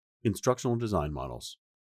Instructional design models.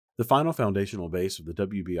 The final foundational base of the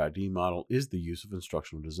WBID model is the use of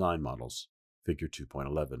instructional design models. Figure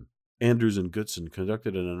 2.11. Andrews and Goodson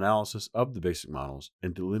conducted an analysis of the basic models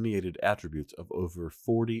and delineated attributes of over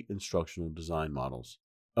 40 instructional design models.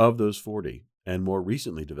 Of those 40, and more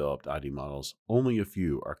recently developed ID models, only a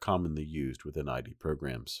few are commonly used within ID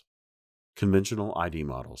programs. Conventional ID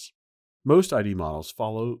models. Most ID models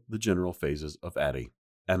follow the general phases of ADDIE: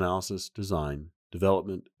 analysis, design,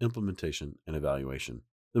 development, implementation, and evaluation.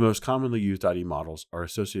 The most commonly used ID models are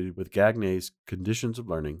associated with Gagnet's conditions of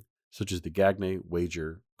learning, such as the Gagné,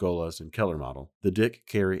 Wager, Golas, and Keller model, the Dick,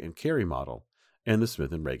 Carey, and Carey model, and the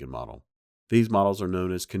Smith and Reagan model. These models are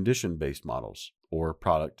known as condition-based models, or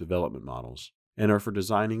product development models, and are for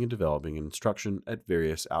designing and developing instruction at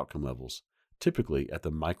various outcome levels, typically at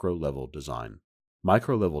the micro-level design.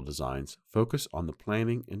 Micro-level designs focus on the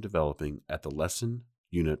planning and developing at the lesson,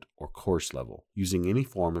 unit, or course level, using any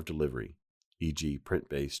form of delivery, e.g.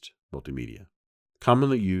 print-based multimedia.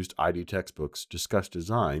 Commonly used ID textbooks discuss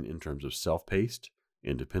design in terms of self-paced,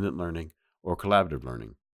 independent learning, or collaborative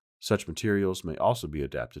learning. Such materials may also be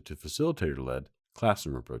adapted to facilitator-led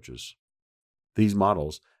classroom approaches. These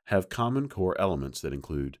models have common core elements that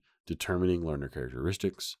include determining learner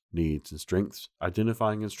characteristics, needs, and strengths,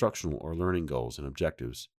 identifying instructional or learning goals and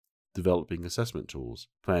objectives, developing assessment tools,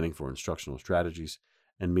 planning for instructional strategies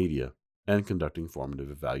and media, and conducting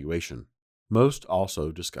formative evaluation. Most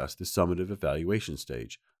also discuss the summative evaluation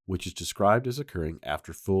stage, which is described as occurring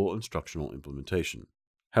after full instructional implementation.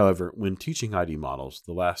 However, when teaching ID models,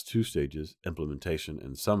 the last two stages, implementation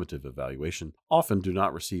and summative evaluation, often do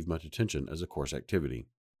not receive much attention as a course activity.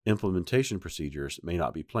 Implementation procedures may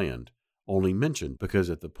not be planned, only mentioned because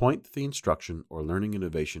at the point that the instruction or learning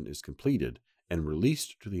innovation is completed and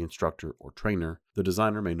released to the instructor or trainer, the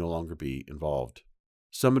designer may no longer be involved.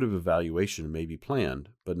 Summative evaluation may be planned,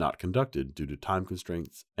 but not conducted due to time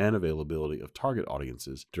constraints and availability of target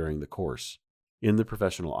audiences during the course. In the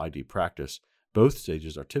professional ID practice, both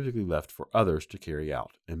stages are typically left for others to carry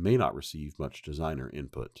out and may not receive much designer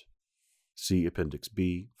input. See Appendix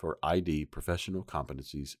B for ID professional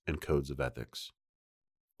competencies and codes of ethics.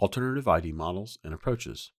 Alternative ID models and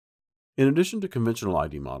approaches. In addition to conventional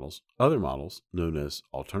ID models, other models, known as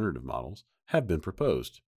alternative models, have been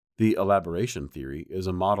proposed. The elaboration theory is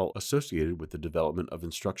a model associated with the development of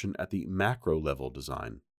instruction at the macro-level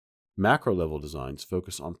design. Macro-level designs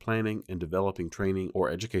focus on planning and developing training or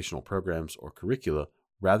educational programs or curricula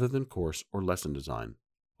rather than course or lesson design.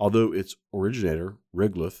 Although its originator,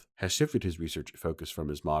 Rigluth, has shifted his research focus from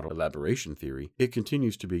his model elaboration theory, it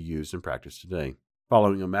continues to be used in practice today.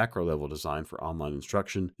 Following a macro-level design for online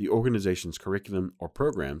instruction, the organization's curriculum or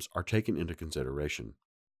programs are taken into consideration.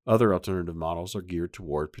 Other alternative models are geared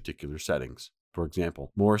toward particular settings. For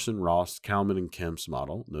example, Morrison, Ross, Kalman, and Kemp's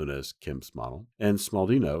model, known as Kemp's model, and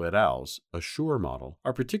Smaldino et al.'s Assure model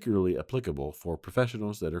are particularly applicable for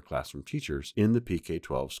professionals that are classroom teachers in the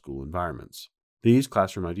PK-12 school environments. These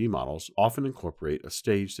classroom ID models often incorporate a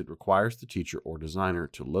stage that requires the teacher or designer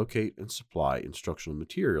to locate and supply instructional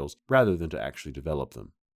materials rather than to actually develop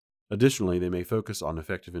them. Additionally, they may focus on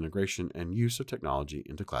effective integration and use of technology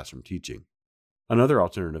into classroom teaching. Another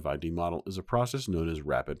alternative ID model is a process known as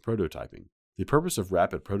rapid prototyping. The purpose of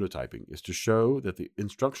rapid prototyping is to show that the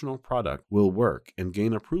instructional product will work and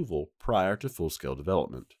gain approval prior to full-scale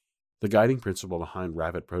development. The guiding principle behind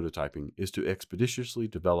rapid prototyping is to expeditiously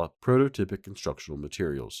develop prototypic instructional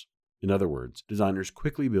materials. In other words, designers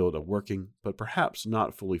quickly build a working, but perhaps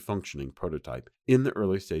not fully functioning prototype in the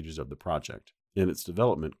early stages of the project, and its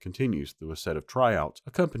development continues through a set of tryouts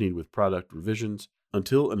accompanied with product revisions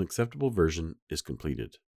until an acceptable version is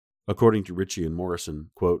completed. According to Ritchie and Morrison,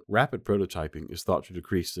 quote, rapid prototyping is thought to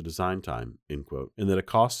decrease the design time, end quote, and that a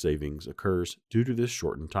cost savings occurs due to this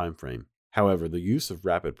shortened time frame. However, the use of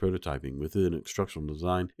rapid prototyping within instructional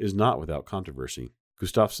design is not without controversy.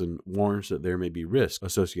 Gustafson warns that there may be risk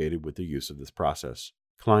associated with the use of this process.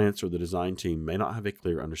 Clients or the design team may not have a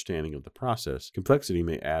clear understanding of the process, complexity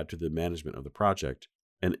may add to the management of the project,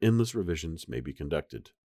 and endless revisions may be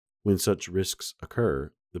conducted. When such risks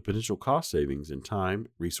occur, the potential cost savings in time,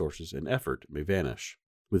 resources, and effort may vanish.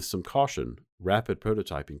 With some caution, rapid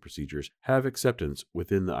prototyping procedures have acceptance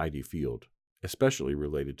within the ID field, especially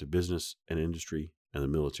related to business and industry and the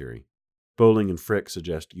military. Bowling and Frick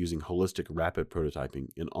suggest using holistic rapid prototyping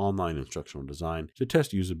in online instructional design to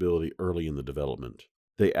test usability early in the development.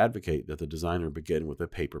 They advocate that the designer begin with a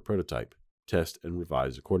paper prototype, test and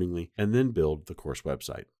revise accordingly, and then build the course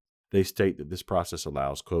website. They state that this process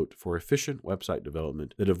allows, quote, for efficient website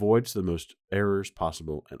development that avoids the most errors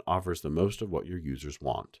possible and offers the most of what your users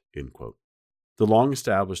want, end quote. The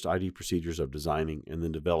long-established ID procedures of designing and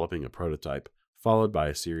then developing a prototype, followed by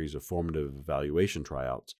a series of formative evaluation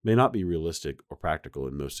tryouts, may not be realistic or practical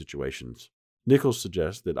in most situations. Nichols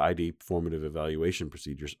suggests that ID formative evaluation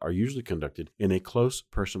procedures are usually conducted in a close,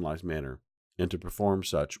 personalized manner, and to perform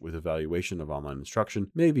such with evaluation of online instruction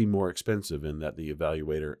may be more expensive in that the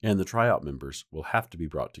evaluator and the tryout members will have to be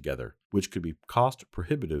brought together, which could be cost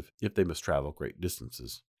prohibitive if they must travel great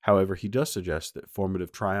distances. However, he does suggest that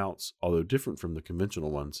formative tryouts, although different from the conventional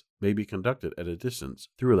ones, may be conducted at a distance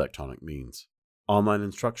through electronic means. Online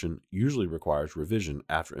instruction usually requires revision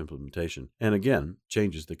after implementation, and again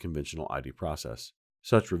changes the conventional ID process.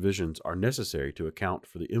 Such revisions are necessary to account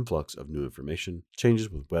for the influx of new information, changes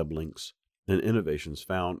with web links, and innovations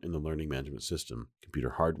found in the learning management system, computer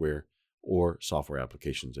hardware, or software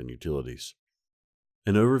applications and utilities.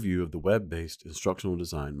 An overview of the web-based instructional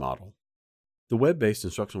design model. The web-based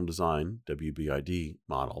instructional design (WBID)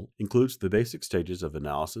 model includes the basic stages of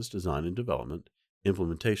analysis, design, and development,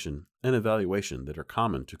 implementation, and evaluation that are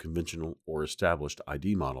common to conventional or established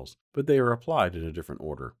ID models, but they are applied in a different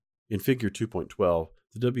order. In Figure 2.12,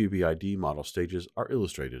 the WBID model stages are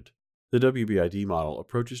illustrated. The WBID model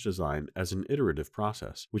approaches design as an iterative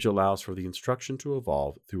process, which allows for the instruction to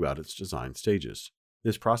evolve throughout its design stages.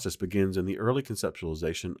 This process begins in the early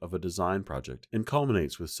conceptualization of a design project and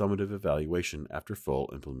culminates with summative evaluation after full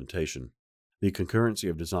implementation. The concurrency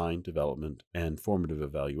of design, development, and formative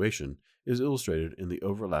evaluation is illustrated in the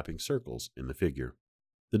overlapping circles in the figure.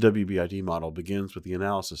 The WBID model begins with the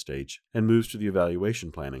analysis stage and moves to the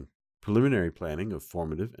evaluation planning. Preliminary planning of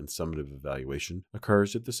formative and summative evaluation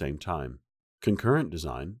occurs at the same time. Concurrent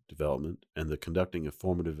design, development, and the conducting of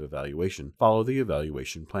formative evaluation follow the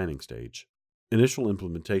evaluation planning stage. Initial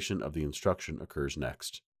implementation of the instruction occurs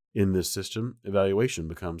next. In this system, evaluation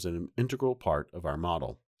becomes an integral part of our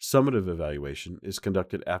model. Summative evaluation is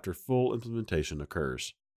conducted after full implementation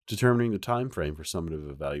occurs. Determining the time frame for summative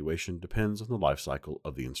evaluation depends on the life cycle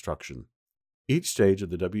of the instruction. Each stage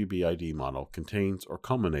of the WBID model contains or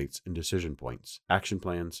culminates in decision points, action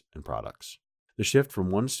plans, and products. The shift from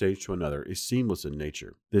one stage to another is seamless in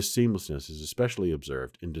nature. This seamlessness is especially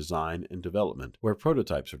observed in design and development, where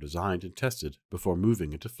prototypes are designed and tested before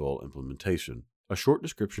moving into full implementation. A short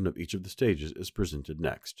description of each of the stages is presented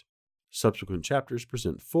next. Subsequent chapters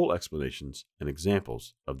present full explanations and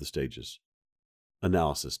examples of the stages.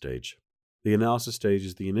 Analysis stage. The analysis stage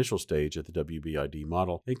is the initial stage of the WBID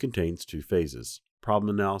model and contains two phases: problem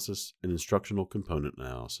analysis and instructional component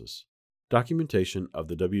analysis. Documentation of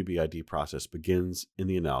the WBID process begins in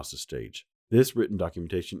the analysis stage. This written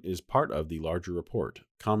documentation is part of the larger report,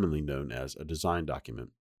 commonly known as a design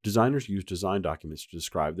document. Designers use design documents to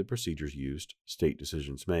describe the procedures used, state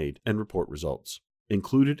decisions made, and report results.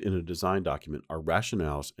 Included in a design document are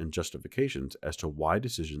rationales and justifications as to why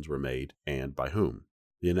decisions were made and by whom.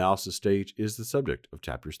 The analysis stage is the subject of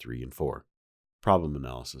chapters 3 and 4. Problem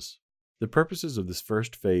analysis. The purposes of this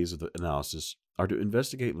first phase of the analysis are to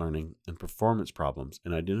investigate learning and performance problems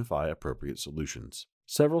and identify appropriate solutions.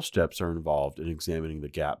 Several steps are involved in examining the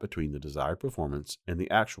gap between the desired performance and the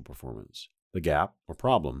actual performance. The gap, or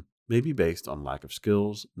problem, may be based on lack of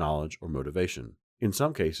skills, knowledge, or motivation. In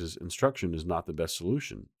some cases, instruction is not the best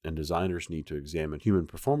solution, and designers need to examine human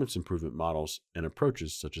performance improvement models and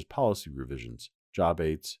approaches such as policy revisions, job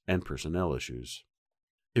aids, and personnel issues.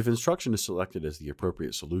 If instruction is selected as the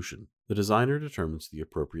appropriate solution, the designer determines the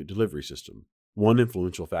appropriate delivery system. One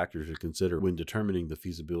influential factor to consider when determining the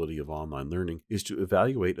feasibility of online learning is to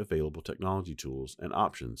evaluate available technology tools and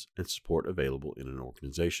options and support available in an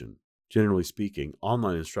organization. Generally speaking,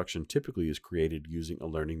 online instruction typically is created using a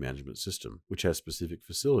learning management system, which has specific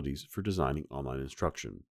facilities for designing online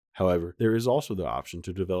instruction. However, there is also the option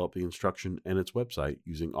to develop the instruction and its website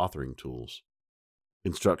using authoring tools.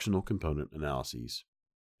 Instructional component analyses.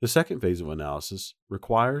 The second phase of analysis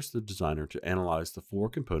requires the designer to analyze the four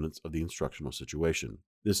components of the instructional situation.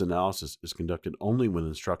 This analysis is conducted only when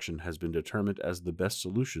instruction has been determined as the best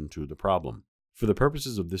solution to the problem. For the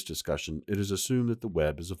purposes of this discussion, it is assumed that the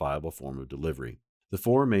web is a viable form of delivery. The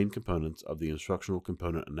four main components of the instructional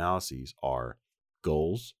component analyses are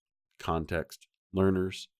goals, context,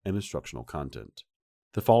 learners, and instructional content.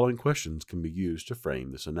 The following questions can be used to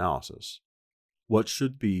frame this analysis. What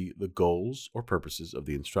should be the goals or purposes of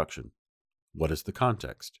the instruction? What is the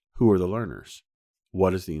context? Who are the learners?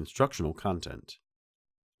 What is the instructional content?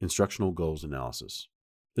 Instructional goals analysis.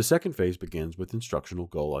 The second phase begins with instructional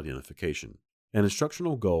goal identification. An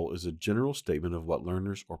instructional goal is a general statement of what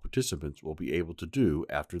learners or participants will be able to do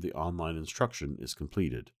after the online instruction is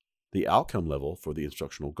completed. The outcome level for the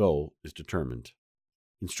instructional goal is determined.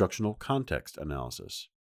 Instructional context analysis.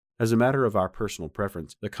 As a matter of our personal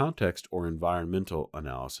preference, the context or environmental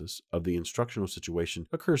analysis of the instructional situation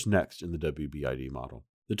occurs next in the WBID model.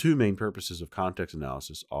 The two main purposes of context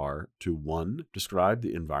analysis are to 1. Describe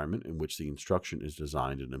the environment in which the instruction is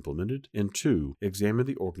designed and implemented, and 2. Examine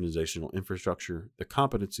the organizational infrastructure, the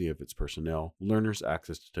competency of its personnel, learners'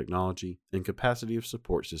 access to technology, and capacity of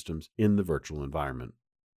support systems in the virtual environment.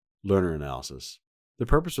 Learner analysis. The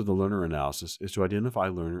purpose of the learner analysis is to identify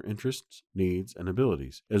learner interests, needs, and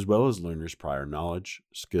abilities, as well as learners' prior knowledge,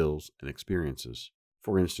 skills, and experiences.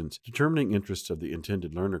 For instance, determining interests of the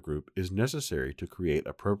intended learner group is necessary to create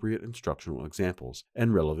appropriate instructional examples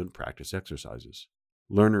and relevant practice exercises.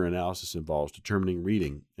 Learner analysis involves determining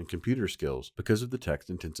reading and computer skills because of the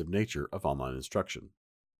text-intensive nature of online instruction.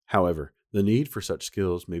 However, the need for such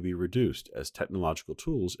skills may be reduced as technological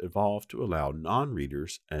tools evolve to allow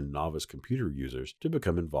non-readers and novice computer users to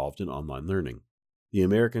become involved in online learning. The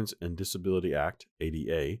Americans and Disability Act,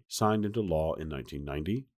 ADA, signed into law in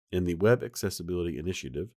 1990, and the Web Accessibility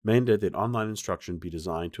Initiative mandate that online instruction be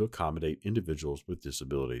designed to accommodate individuals with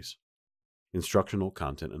disabilities. Instructional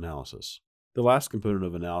content analysis. The last component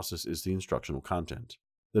of analysis is the instructional content.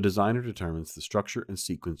 The designer determines the structure and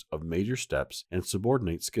sequence of major steps and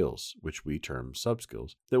subordinate skills, which we term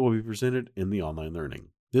subskills, that will be presented in the online learning.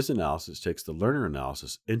 This analysis takes the learner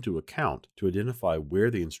analysis into account to identify where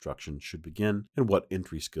the instruction should begin and what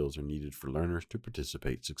entry skills are needed for learners to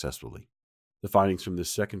participate successfully. The findings from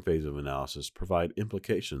this second phase of analysis provide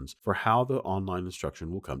implications for how the online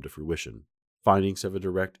instruction will come to fruition. Findings have a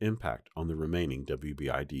direct impact on the remaining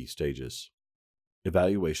WBID stages.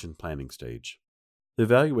 Evaluation planning stage. The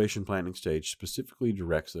evaluation planning stage specifically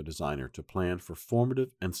directs the designer to plan for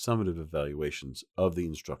formative and summative evaluations of the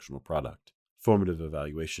instructional product. Formative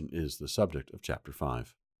evaluation is the subject of Chapter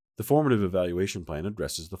 5. The formative evaluation plan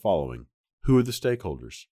addresses the following: who are the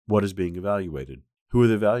stakeholders? What is being evaluated? Who are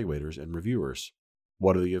the evaluators and reviewers?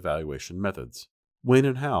 What are the evaluation methods? When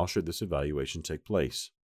and how should this evaluation take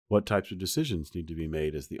place? What types of decisions need to be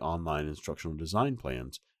made as the online instructional design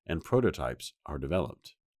plans and prototypes are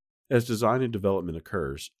developed? As design and development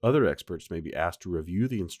occurs, other experts may be asked to review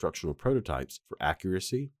the instructional prototypes for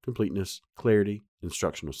accuracy, completeness, clarity,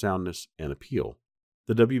 instructional soundness, and appeal.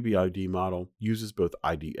 The WBID model uses both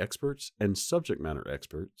ID experts and subject matter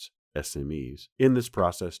experts, SMEs, in this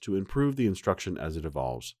process to improve the instruction as it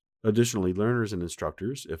evolves. Additionally, learners and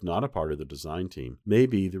instructors, if not a part of the design team, may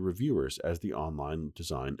be the reviewers as the online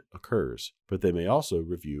design occurs, but they may also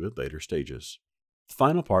review at later stages. The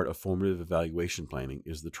final part of formative evaluation planning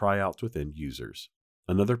is the tryouts with end users,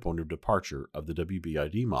 another point of departure of the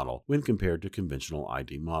WBID model when compared to conventional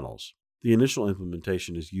ID models. The initial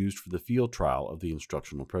implementation is used for the field trial of the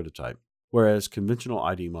instructional prototype. Whereas conventional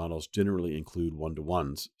ID models generally include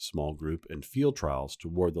one-to-ones, small group, and field trials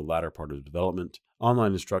toward the latter part of development,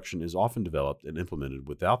 online instruction is often developed and implemented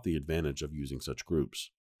without the advantage of using such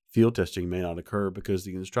groups. Field testing may not occur because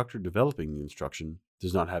the instructor developing the instruction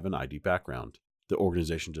does not have an ID background, the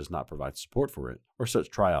organization does not provide support for it, or such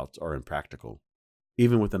tryouts are impractical.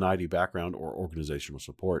 Even with an ID background or organizational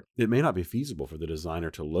support, it may not be feasible for the designer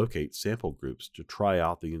to locate sample groups to try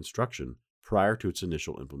out the instruction prior to its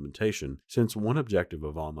initial implementation, since one objective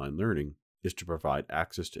of online learning is to provide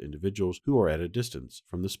access to individuals who are at a distance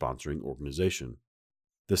from the sponsoring organization.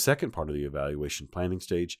 The second part of the evaluation planning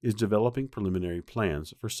stage is developing preliminary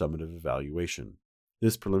plans for summative evaluation.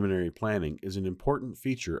 This preliminary planning is an important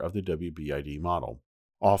feature of the WBID model.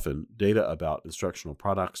 Often, data about instructional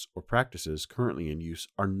products or practices currently in use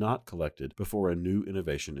are not collected before a new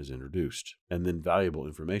innovation is introduced, and then valuable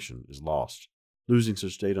information is lost. Losing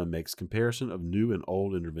such data makes comparison of new and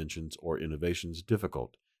old interventions or innovations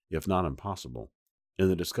difficult, if not impossible, and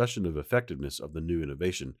the discussion of effectiveness of the new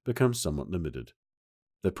innovation becomes somewhat limited.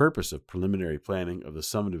 The purpose of preliminary planning of the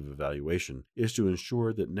summative evaluation is to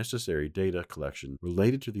ensure that necessary data collection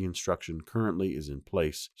related to the instruction currently is in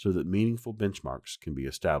place so that meaningful benchmarks can be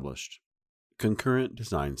established. Concurrent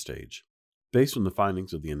design stage. Based on the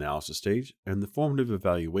findings of the analysis stage and the formative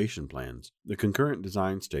evaluation plans, the concurrent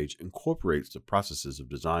design stage incorporates the processes of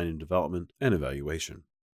design and development and evaluation.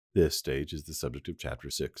 This stage is the subject of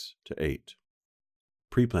Chapter 6 to 8.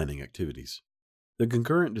 Pre-planning activities. The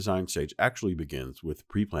concurrent design stage actually begins with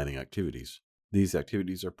pre-planning activities. These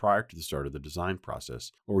activities are prior to the start of the design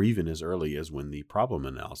process, or even as early as when the problem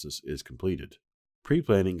analysis is completed.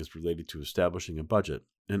 Pre-planning is related to establishing a budget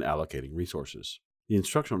and allocating resources. The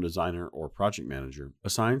instructional designer or project manager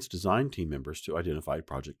assigns design team members to identify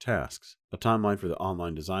project tasks. A timeline for the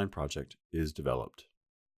online design project is developed.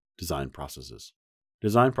 Design processes.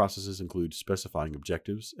 Design processes include specifying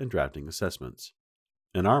objectives and drafting assessments.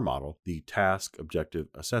 In our model, the Task Objective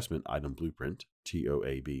Assessment Item Blueprint,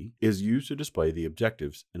 TOAB, is used to display the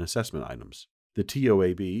objectives and assessment items. The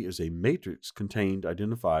TOAB is a matrix-contained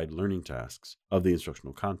identified learning tasks of the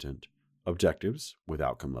instructional content, objectives with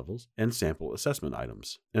outcome levels, and sample assessment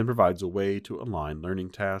items, and provides a way to align learning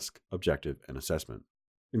task, objective, and assessment.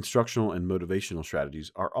 Instructional and motivational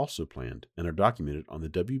strategies are also planned and are documented on the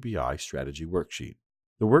WBI strategy worksheet.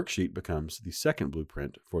 The worksheet becomes the second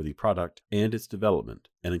blueprint for the product and its development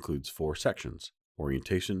and includes 4 sections: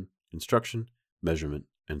 orientation, instruction, measurement,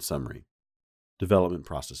 and summary. Development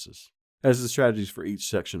processes. As the strategies for each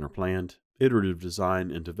section are planned, iterative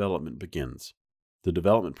design and development begins. The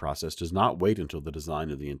development process does not wait until the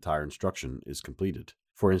design of the entire instruction is completed.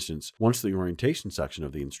 For instance, once the orientation section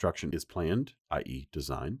of the instruction is planned, i.e.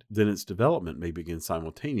 designed, then its development may begin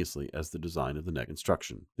simultaneously as the design of the next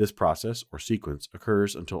instruction. This process or sequence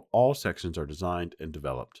occurs until all sections are designed and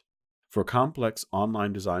developed. For complex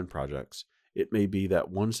online design projects, it may be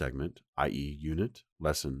that one segment, i.e. unit,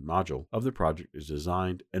 lesson, module, of the project is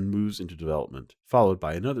designed and moves into development, followed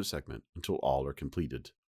by another segment until all are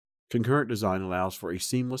completed. Concurrent design allows for a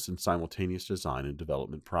seamless and simultaneous design and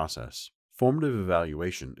development process. Formative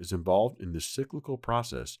evaluation is involved in this cyclical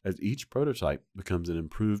process as each prototype becomes an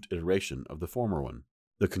improved iteration of the former one.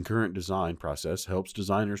 The concurrent design process helps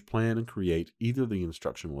designers plan and create either the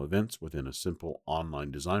instructional events within a simple online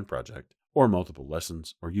design project or multiple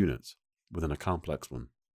lessons or units within a complex one.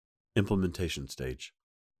 Implementation stage.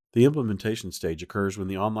 The implementation stage occurs when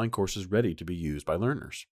the online course is ready to be used by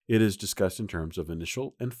learners. It is discussed in terms of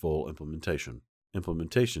initial and full implementation.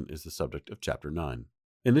 Implementation is the subject of Chapter 9.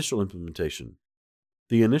 Initial implementation.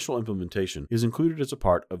 The initial implementation is included as a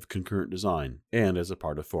part of concurrent design and as a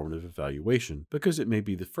part of formative evaluation because it may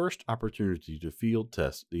be the first opportunity to field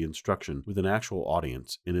test the instruction with an actual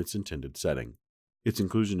audience in its intended setting. Its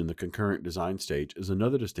inclusion in the concurrent design stage is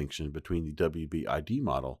another distinction between the WBID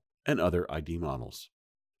model and other ID models.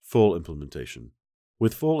 Full implementation.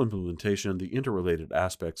 With full implementation, the interrelated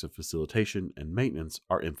aspects of facilitation and maintenance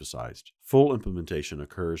are emphasized. Full implementation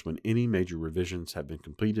occurs when any major revisions have been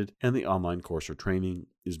completed and the online course or training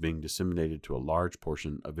is being disseminated to a large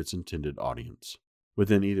portion of its intended audience.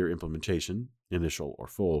 Within either implementation, initial or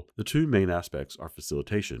full, the two main aspects are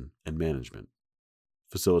facilitation and management.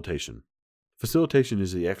 Facilitation. Facilitation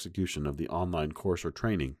is the execution of the online course or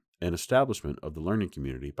training and establishment of the learning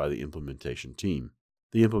community by the implementation team.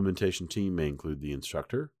 The implementation team may include the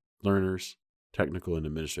instructor, learners, technical and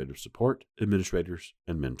administrative support, administrators,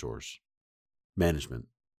 and mentors. Management.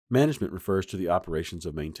 Management refers to the operations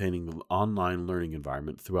of maintaining the online learning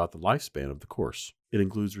environment throughout the lifespan of the course. It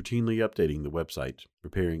includes routinely updating the website,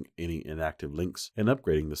 repairing any inactive links, and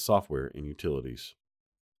upgrading the software and utilities.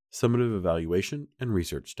 Summative evaluation and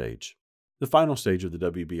research stage. The final stage of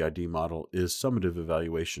the WBID model is summative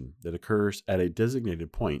evaluation that occurs at a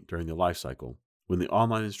designated point during the life cycle, when the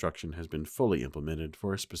online instruction has been fully implemented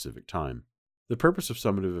for a specific time. The purpose of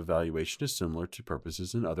summative evaluation is similar to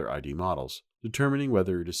purposes in other ID models, determining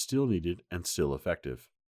whether it is still needed and still effective.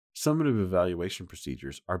 Summative evaluation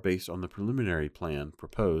procedures are based on the preliminary plan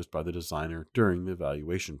proposed by the designer during the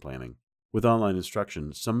evaluation planning. With online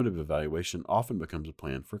instruction, summative evaluation often becomes a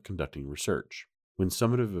plan for conducting research. When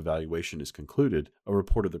summative evaluation is concluded, a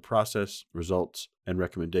report of the process, results, and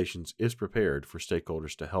recommendations is prepared for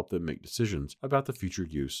stakeholders to help them make decisions about the future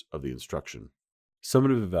use of the instruction.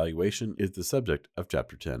 Summative evaluation is the subject of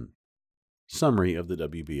Chapter 10. Summary of the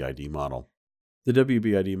WBID model. The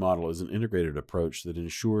WBID model is an integrated approach that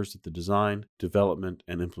ensures that the design, development,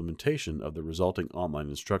 and implementation of the resulting online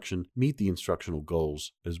instruction meet the instructional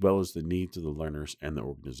goals as well as the needs of the learners and the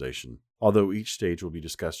organization. Although each stage will be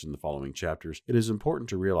discussed in the following chapters, it is important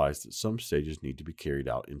to realize that some stages need to be carried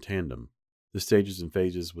out in tandem. The stages and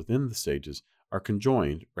phases within the stages are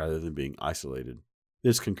conjoined rather than being isolated.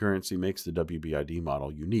 This concurrency makes the WBID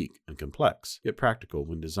model unique and complex, yet practical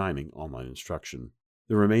when designing online instruction.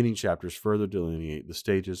 The remaining chapters further delineate the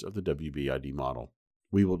stages of the WBID model.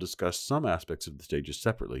 We will discuss some aspects of the stages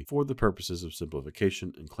separately for the purposes of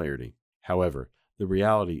simplification and clarity. However, the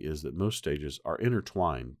reality is that most stages are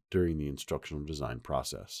intertwined during the instructional design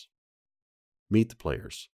process. Meet the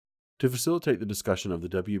players. To facilitate the discussion of the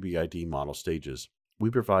WBID model stages, we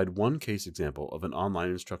provide one case example of an online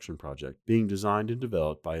instruction project being designed and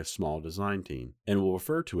developed by a small design team, and will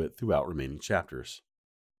refer to it throughout remaining chapters.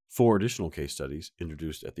 4 additional case studies,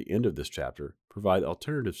 introduced at the end of this chapter, provide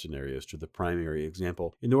alternative scenarios to the primary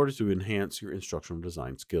example in order to enhance your instructional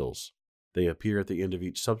design skills. They appear at the end of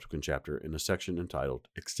each subsequent chapter in a section entitled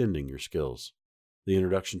Extending Your Skills. The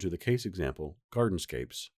introduction to the case example,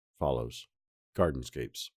 Gardenscapes, follows.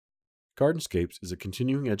 Gardenscapes. Gardenscapes is a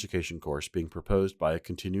continuing education course being proposed by a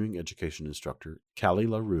continuing education instructor, Callie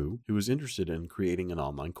LaRue, who is interested in creating an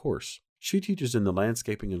online course. She teaches in the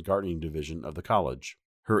Landscaping and Gardening division of the college.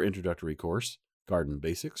 Her introductory course, Garden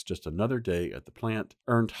Basics, Just Another Day at the Plant,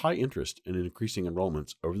 earned high interest in increasing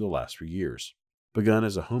enrollments over the last few years. Begun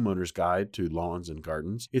as a homeowner's guide to lawns and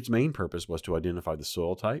gardens, its main purpose was to identify the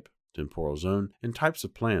soil type, temporal zone, and types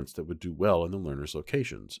of plants that would do well in the learner's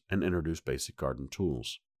locations, and introduce basic garden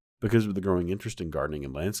tools. Because of the growing interest in gardening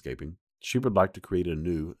and landscaping, she would like to create a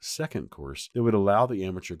new, second course that would allow the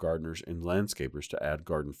amateur gardeners and landscapers to add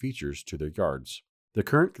garden features to their yards. The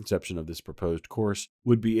current conception of this proposed course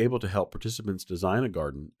would be able to help participants design a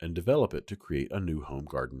garden and develop it to create a new home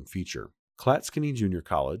garden feature. Clatskanie Junior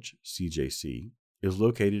College, CJC, is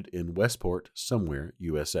located in Westport, somewhere,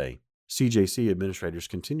 USA. CJC administrators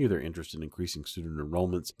continue their interest in increasing student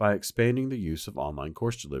enrollments by expanding the use of online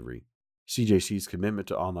course delivery. CJC's commitment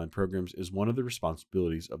to online programs is one of the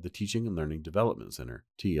responsibilities of the Teaching and Learning Development Center,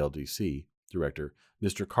 TLDC, Director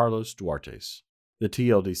Mr. Carlos Duartes. The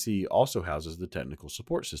TLDC also houses the technical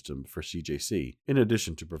support system for CJC, in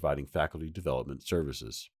addition to providing faculty development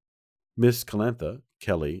services. Ms. Calantha,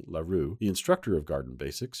 Kelly LaRue, the instructor of Garden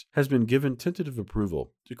Basics, has been given tentative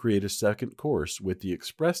approval to create a second course with the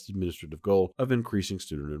expressed administrative goal of increasing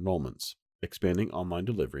student enrollments, expanding online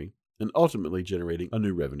delivery, and ultimately generating a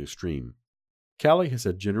new revenue stream. Callie has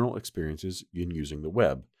had general experiences in using the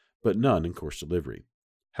web, but none in course delivery.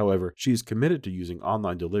 However, she is committed to using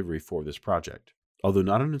online delivery for this project. Although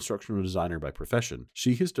not an instructional designer by profession,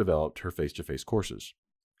 she has developed her face-to-face courses.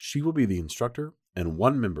 She will be the instructor and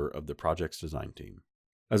one member of the project's design team.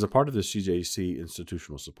 As a part of the CJC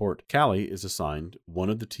institutional support, Callie is assigned one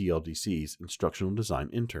of the TLDC's instructional design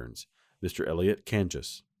interns, Mr. Elliot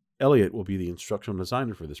Kanjas. Elliot will be the instructional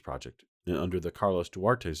designer for this project, and under the Carlos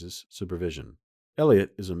Duartes' supervision.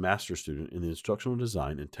 Elliot is a master's student in the Instructional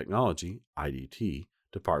Design and Technology, IDT,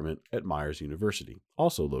 department at Myers University,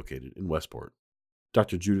 also located in Westport.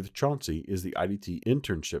 Dr. Judith Chauncey is the IDT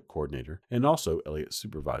internship coordinator and also Elliot's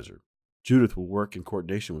supervisor. Judith will work in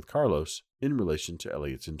coordination with Carlos in relation to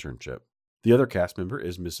Elliot's internship. The other cast member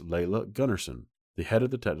is Ms. Layla Gunnarsson, the head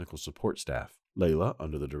of the technical support staff. Layla,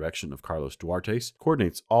 under the direction of Carlos Duartes,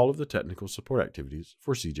 coordinates all of the technical support activities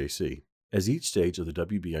for CJC. As each stage of the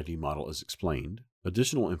WBID model is explained,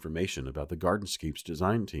 additional information about the Gardenscapes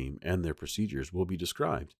design team and their procedures will be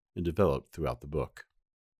described and developed throughout the book.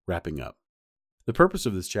 Wrapping up. The purpose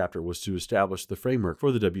of this chapter was to establish the framework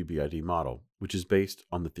for the WBID model, which is based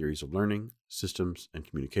on the theories of learning, systems and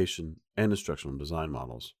communication, and instructional design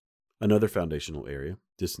models. Another foundational area,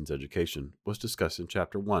 distance education, was discussed in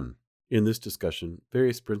Chapter 1. In this discussion,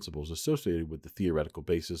 various principles associated with the theoretical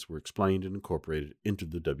basis were explained and incorporated into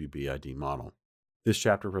the WBID model. This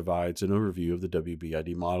chapter provides an overview of the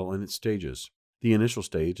WBID model and its stages. The initial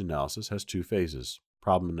stage analysis has two phases: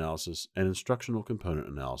 problem analysis and instructional component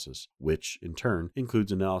analysis, which, in turn,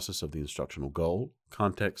 includes analysis of the instructional goal,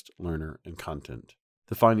 context, learner, and content.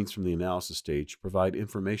 The findings from the analysis stage provide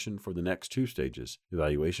information for the next two stages,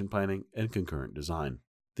 evaluation planning and concurrent design.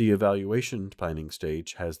 The evaluation planning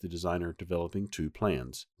stage has the designer developing two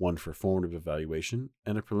plans, one for formative evaluation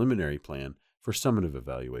and a preliminary plan for summative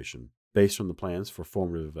evaluation. Based on the plans for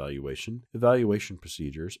formative evaluation, evaluation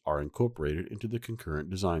procedures are incorporated into the concurrent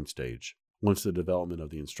design stage. Once the development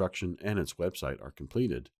of the instruction and its website are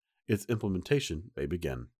completed, its implementation may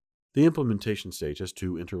begin. The implementation stage has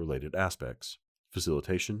two interrelated aspects: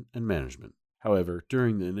 facilitation and management. However,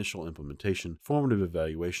 during the initial implementation, formative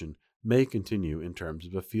evaluation may continue in terms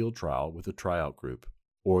of a field trial with a tryout group,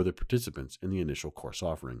 or the participants in the initial course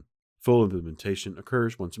offering. Full implementation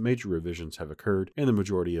occurs once major revisions have occurred and the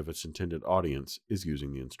majority of its intended audience is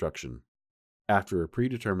using the instruction. After a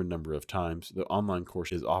predetermined number of times the online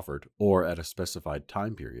course is offered, or at a specified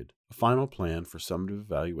time period, a final plan for summative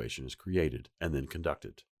evaluation is created and then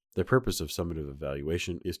conducted. The purpose of summative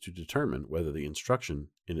evaluation is to determine whether the instruction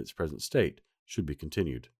in its present state should be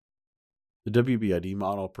continued. The WBID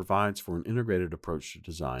model provides for an integrated approach to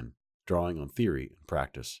design, drawing on theory and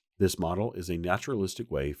practice. This model is a naturalistic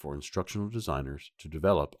way for instructional designers to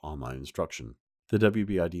develop online instruction. The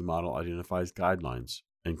WBID model identifies guidelines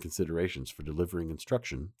and considerations for delivering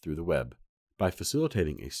instruction through the web. By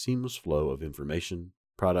facilitating a seamless flow of information,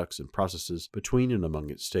 products, and processes between and among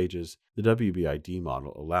its stages, the WBID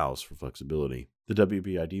model allows for flexibility. The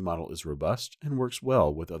WBID model is robust and works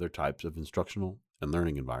well with other types of instructional and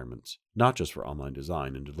learning environments, not just for online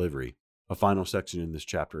design and delivery. A final section in this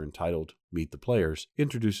chapter entitled Meet the Players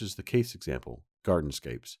introduces the case example,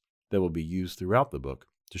 Gardenscapes, that will be used throughout the book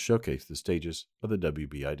to showcase the stages of the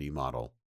WBID model.